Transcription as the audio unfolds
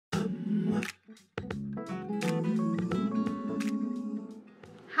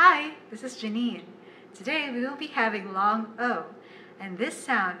Hi, this is Janine. Today we will be having long O, and this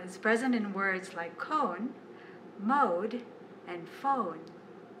sound is present in words like cone, mode, and phone.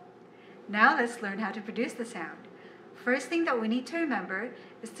 Now let's learn how to produce the sound. First thing that we need to remember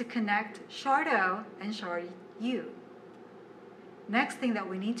is to connect short O and short U. Next thing that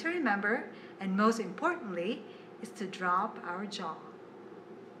we need to remember, and most importantly, is to drop our jaw.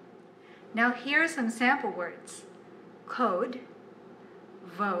 Now here are some sample words: code,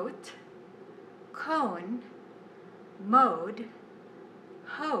 vote, cone, mode,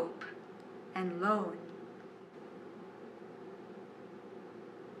 hope, and loan.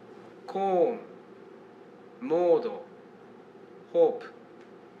 Cone, mode, hope.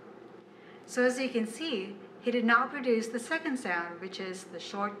 So as you can see, he did not produce the second sound, which is the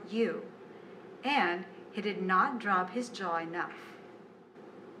short U, and he did not drop his jaw enough.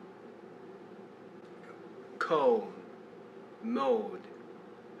 Cone, mode,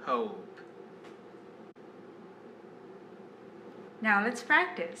 hope. Now let's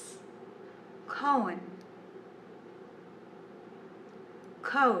practice. Cone,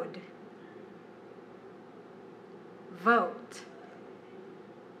 code, vote,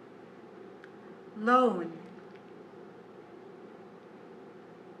 loan,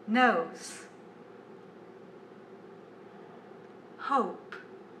 nose, hope.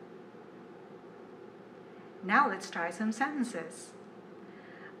 Now let's try some sentences.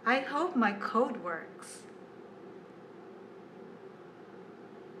 I hope my code works.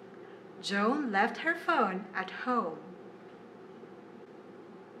 Joan left her phone at home.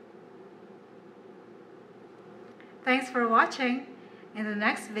 Thanks for watching. In the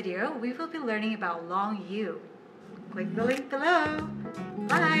next video, we will be learning about long U. Click the link below.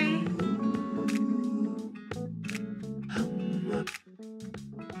 Bye!